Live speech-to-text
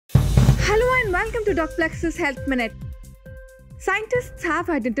Hello and welcome to Docplexus Health Minute. Scientists have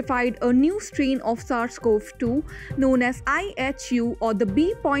identified a new strain of SARS-CoV-2 known as IHU or the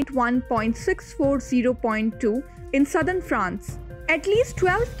B.1.640.2 in southern France. At least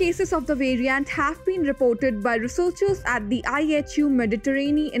 12 cases of the variant have been reported by researchers at the IHU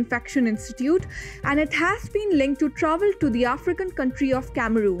Mediterranean Infection Institute, and it has been linked to travel to the African country of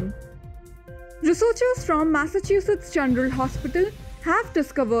Cameroon. Researchers from Massachusetts General Hospital have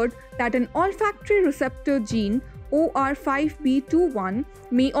discovered that an olfactory receptor gene OR5B21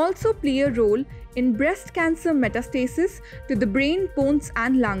 may also play a role in breast cancer metastasis to the brain, bones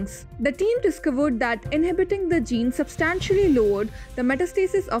and lungs. The team discovered that inhibiting the gene substantially lowered the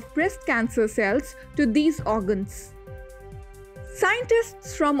metastasis of breast cancer cells to these organs.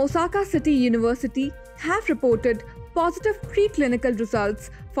 Scientists from Osaka City University have reported positive preclinical results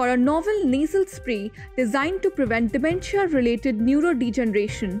for a novel nasal spray designed to prevent dementia-related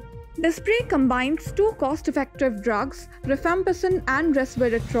neurodegeneration. The spray combines two cost-effective drugs, rifampicin and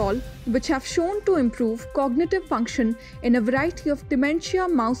resveratrol, which have shown to improve cognitive function in a variety of dementia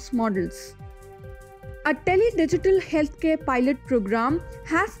mouse models. A Tele-digital healthcare pilot program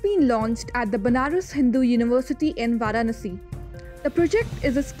has been launched at the Banaras Hindu University in Varanasi. The project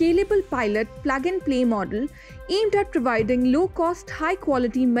is a scalable pilot plug-and-play model aimed at providing low-cost,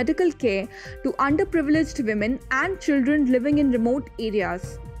 high-quality medical care to underprivileged women and children living in remote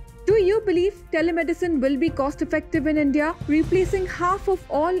areas. Do you believe telemedicine will be cost-effective in India, replacing half of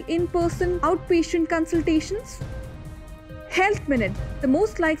all in-person outpatient consultations? Health Minute, the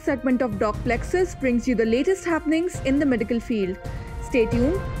most liked segment of Docplexus, brings you the latest happenings in the medical field. Stay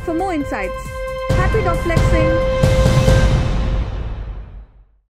tuned for more insights. Happy Docplexing!